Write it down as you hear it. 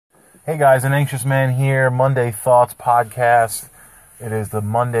Hey guys, An Anxious Man here, Monday Thoughts Podcast. It is the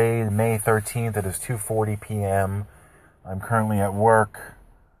Monday, May 13th. It is 2:40 p.m. I'm currently at work,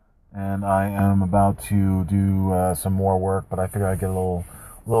 and I am about to do some more work, but I figured I'd get a little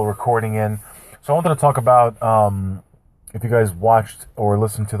recording in. So I wanted to talk about, if you guys watched or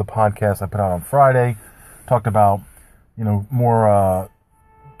listened to the podcast I put out on Friday, talked about, more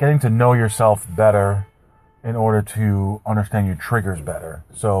getting to know yourself better in order to understand your triggers better.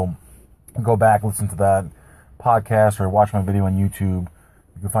 So go back, listen to that podcast, or watch my video on YouTube.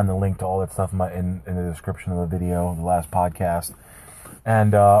 You can find the link to all that stuff in the description of the video, the last podcast.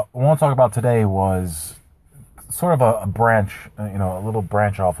 And what I want to talk about today was sort of a branch, a little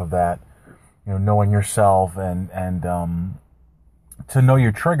branch off of that, knowing yourself and to know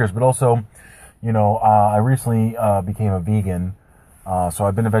your triggers, but also, I recently became a vegan. So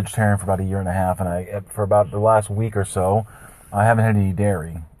I've been a vegetarian for about a year and a half, and for about the last week or so, I haven't had any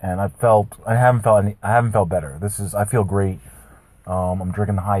dairy, and I haven't felt better. I feel great. I'm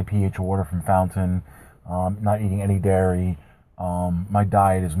drinking the high pH water from Fountain, not eating any dairy. My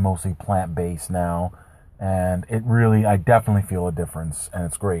diet is mostly plant-based now, and I definitely feel a difference, and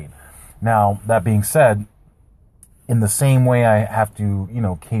it's great. Now, that being said, in the same way I have to,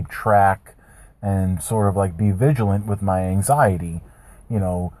 keep track and sort of like be vigilant with my anxiety,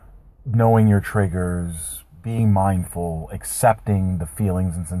 knowing your triggers, being mindful, accepting the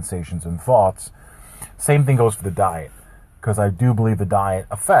feelings and sensations and thoughts. Same thing goes for the diet, because I do believe the diet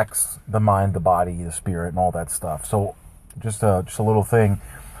affects the mind, the body, the spirit, and all that stuff. So just a little thing.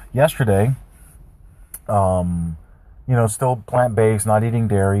 Yesterday, still plant-based, not eating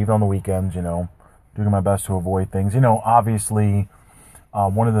dairy, even on the weekends, doing my best to avoid things. Obviously,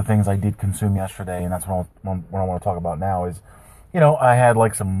 one of the things I did consume yesterday, and that's what I want to talk about now, is, I had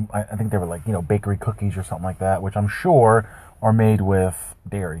like I think they were like, bakery cookies or something like that, which I'm sure are made with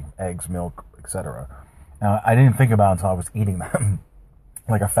dairy, eggs, milk, etc. Now, I didn't think about it until I was eating them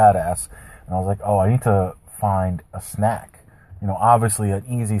like a fat ass. And I was like, oh, I need to find a snack. Obviously an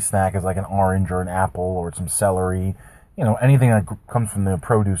easy snack is like an orange or an apple or some celery. Anything that comes from the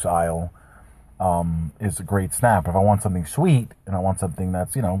produce aisle is a great snack. But if I want something sweet and I want something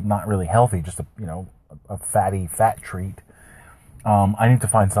that's, not really healthy, just a fatty fat treat, I need to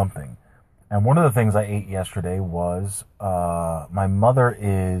find something. And one of the things I ate yesterday was, my mother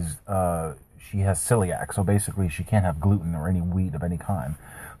she has celiac. So basically she can't have gluten or any wheat of any kind.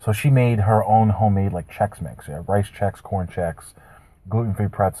 So she made her own homemade like Chex Mix. You have rice Chex, corn Chex, gluten-free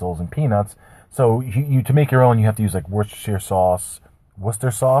pretzels, and peanuts. So you to make your own, you have to use like Worcestershire sauce.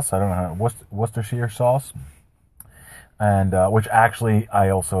 I don't know how, Worcestershire sauce. And, which actually I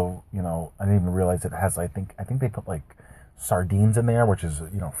also, I didn't even realize it has, I think they put like sardines in there, which is,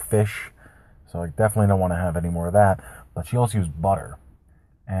 fish. So I definitely don't want to have any more of that. But she also used butter.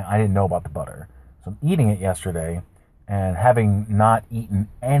 And I didn't know about the butter. So I'm eating it yesterday, and having not eaten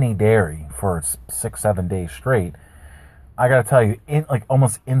any dairy for 6-7 days straight, I gotta tell you,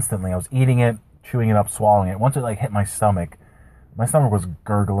 almost instantly, I was eating it, chewing it up, swallowing it. Once it hit my stomach was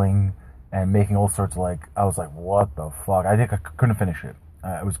gurgling and making all sorts of I was like, what the fuck? I couldn't finish it.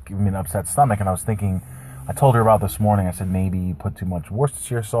 It was giving me an upset stomach, and I was thinking, I told her about this morning, I said, maybe you put too much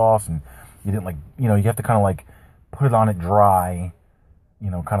Worcestershire sauce, and you didn't you have to kind of put it on it dry,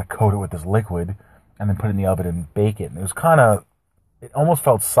 kind of coat it with this liquid, and then put it in the oven and bake it. And it almost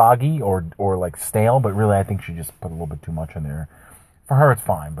felt soggy or stale, but really I think she just put a little bit too much in there. For her, it's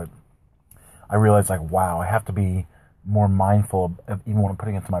fine, but I realized wow, I have to be more mindful of even when I'm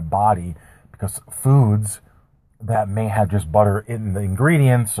putting it into my body, because foods that may have just butter in the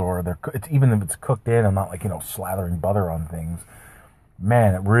ingredients, or even if it's cooked in, I'm not slathering butter on things.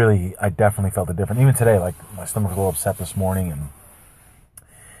 Man, I definitely felt the difference. Even today, my stomach was a little upset this morning,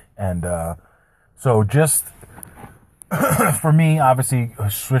 and so just for me, obviously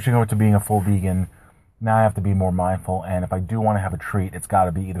switching over to being a full vegan, now I have to be more mindful. And if I do want to have a treat, it's got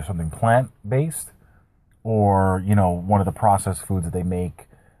to be either something plant-based, or one of the processed foods that they make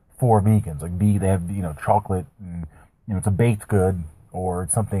for vegans. They have chocolate, and it's a baked good, or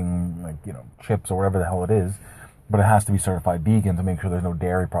it's something like chips or whatever the hell it is, but it has to be certified vegan to make sure there's no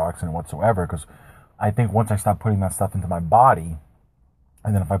dairy products in it whatsoever. Because I think once I stop putting that stuff into my body,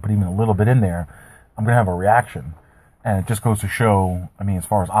 and then if I put even a little bit in there, I'm gonna have a reaction. And it just goes to show, as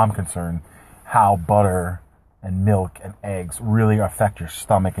far as I'm concerned, how butter and milk and eggs really affect your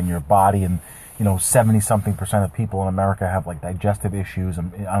stomach and your body. And 70-something% of people in America have digestive issues.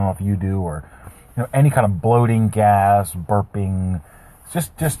 And I don't know if you do, or any kind of bloating, gas, burping,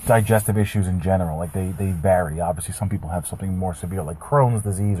 just digestive issues in general. They vary. Obviously, some people have something more severe like Crohn's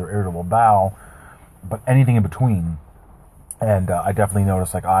disease or irritable bowel, but anything in between. And I definitely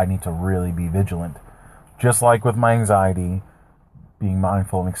noticed, like, I need to really be vigilant. Just like with my anxiety, being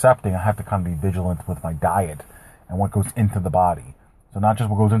mindful and accepting, I have to kind of be vigilant with my diet and what goes into the body. So not just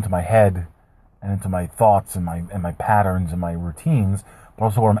what goes into my head and into my thoughts and my patterns and my routines, but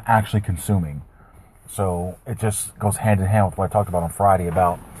also what I'm actually consuming. So it just goes hand in hand with what I talked about on Friday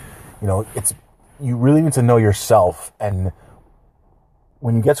about, you really need to know yourself. And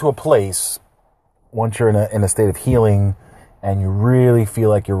when you get to a place, once you're in a state of healing and you really feel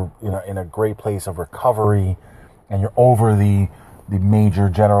like you're in a great place of recovery and you're over the major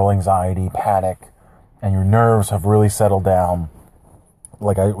general anxiety, panic, and your nerves have really settled down,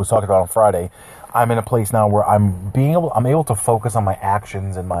 like I was talking about on Friday, I'm in a place now where I'm able to focus on my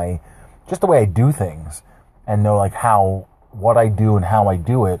actions and just the way I do things, and know like what I do and how I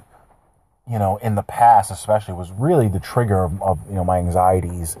do it. In the past especially was really the trigger of my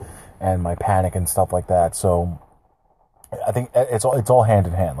anxieties and my panic and stuff like that. So I think it's all hand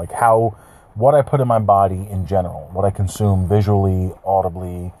in hand. Like what I put in my body in general, what I consume visually,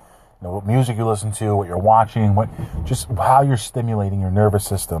 audibly, what music you listen to, what you're watching, just how you're stimulating your nervous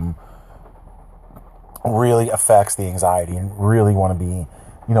system really affects the anxiety, and really want to be,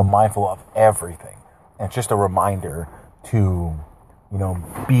 mindful of everything. And it's just a reminder to,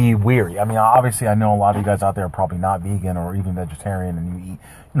 be weary. I mean, obviously I know a lot of you guys out there are probably not vegan or even vegetarian, and you eat,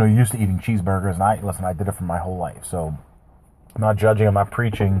 you're used to eating cheeseburgers, and I did it for my whole life. So I'm not judging, I'm not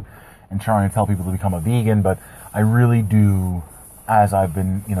preaching and trying to tell people to become a vegan, but I really do, as I've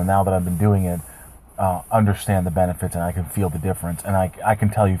been, now that I've been doing it, understand the benefits, and I can feel the difference. And I can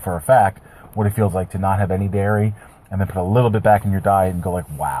tell you for a fact what it feels like to not have any dairy and then put a little bit back in your diet and go like,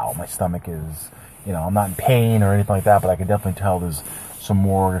 wow, my stomach is, I'm not in pain or anything like that, but I can definitely tell there's some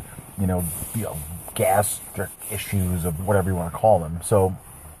more, gastric issues of whatever you want to call them. So,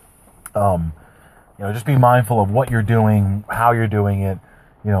 just be mindful of what you're doing, how you're doing it,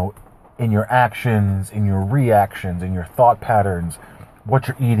 in your actions, in your reactions, in your thought patterns, what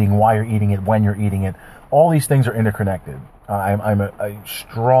you're eating, why you're eating it, when you're eating it. All these things are interconnected. I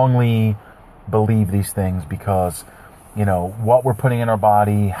strongly believe these things because, what we're putting in our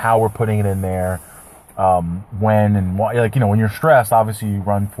body, how we're putting it in there, when and what, when you're stressed, obviously you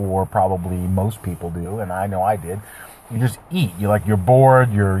run for, probably most people do, and I know I did. You just eat. You're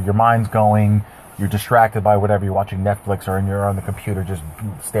bored, your mind's going, you're distracted by whatever, you're watching Netflix or you're on the computer just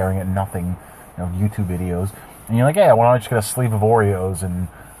staring at nothing, YouTube videos. And you're like, hey, why don't I just get a sleeve of Oreos and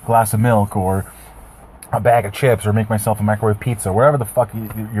a glass of milk or a bag of chips or make myself a microwave pizza, whatever the fuck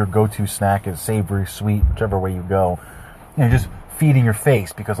your go-to snack is, savory, sweet, whichever way you go. Just feeding your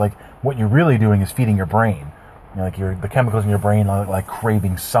face, because like what you're really doing is feeding your brain. The chemicals in your brain are like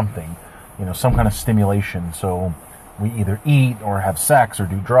craving something, some kind of stimulation. So we either eat or have sex or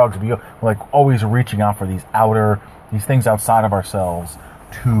do drugs. We're like always reaching out for these things outside of ourselves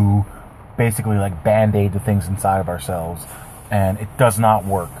to basically like band-aid the things inside of ourselves, and it does not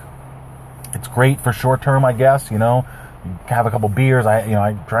work. It's great for short term, I guess. You have a couple beers.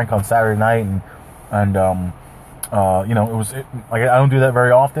 I drank on Saturday night, and I don't do that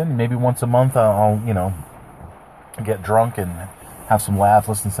very often. Maybe once a month, I'll get drunk and have some laughs,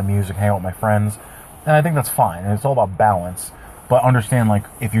 listen to some music, hang out with my friends. And I think that's fine. And it's all about balance. But understand, like,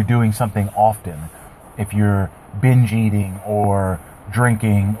 if you're doing something often, if you're binge eating or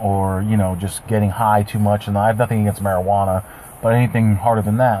drinking or, just getting high too much, and I have nothing against marijuana, but anything harder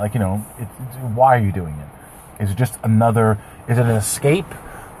than that, like, why are you doing it? Is it just is it an escape?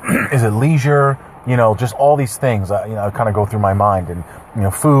 Is it leisure? Just all these things, kind of go through my mind, and,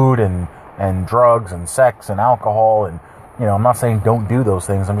 food and drugs and sex and alcohol. And, I'm not saying don't do those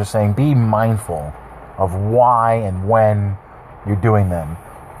things. I'm just saying be mindful of why and when you're doing them,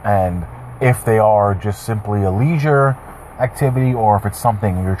 and if they are just simply a leisure activity, or if it's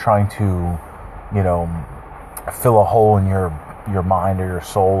something you're trying to, fill a hole in your mind or your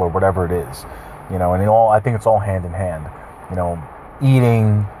soul or whatever it is, and I think it's all hand in hand,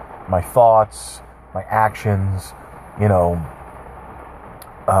 eating, my thoughts, my actions,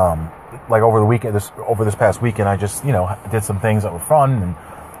 like over the weekend, over this past weekend, I just, did some things that were fun,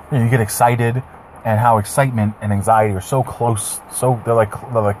 and you get excited. And how excitement and anxiety are so close, they're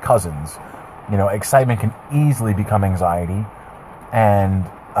like cousins. Excitement can easily become anxiety, and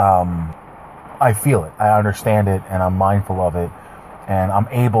I feel it, I understand it, and I'm mindful of it, and I'm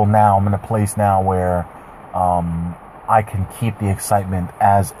in a place now where I can keep the excitement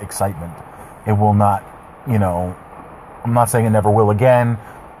as excitement. It will not, I'm not saying it never will again.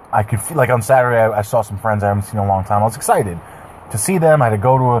 I could feel like on Saturday I saw some friends I haven't seen in a long time. I was excited to see them. I had to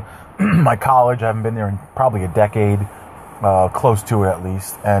go to my college. I haven't been there in probably a decade, close to it at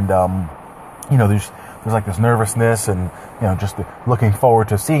least. And, there's there's like this nervousness and, you know, just looking forward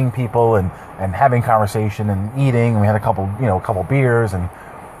to seeing people and having conversation and eating. And we had a couple beers and,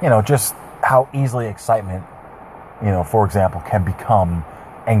 you know, just how easily excitement, you know, for example, can become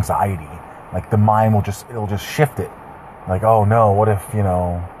anxiety. Like the mind it'll just shift it. Like, oh no, what if, you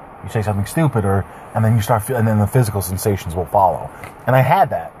know, you say something stupid, and then you start feeling, and then the physical sensations will follow. And I had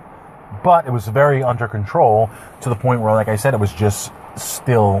that, but it was very under control to the point where, like I said, it was just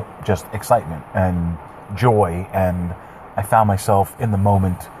still just excitement and joy, and I found myself in the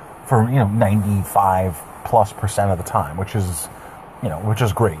moment for, you know, 95+% of the time, which is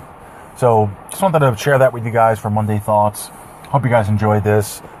great. So just wanted to share that with you guys for Monday Thoughts. Hope you guys enjoyed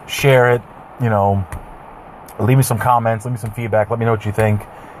this. Share it, you know, leave me some comments, leave me some feedback, let me know what you think,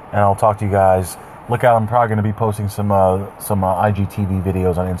 and I'll talk to you guys. Look out, I'm probably going to be posting some IGTV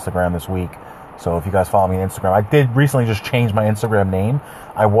videos on Instagram this week. So if you guys follow me on Instagram, I did recently just change my Instagram name.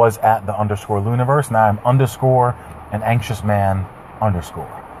 I was at the _Luniverse. Now I'm _ and anxious man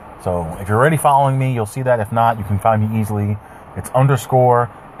 _. So if you're already following me, you'll see that. If not, you can find me easily. It's _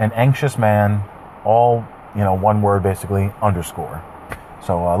 and anxious man, all, you know, one word basically, _.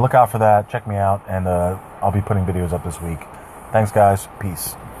 So look out for that. Check me out, and I'll be putting videos up this week. Thanks, guys.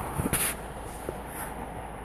 Peace.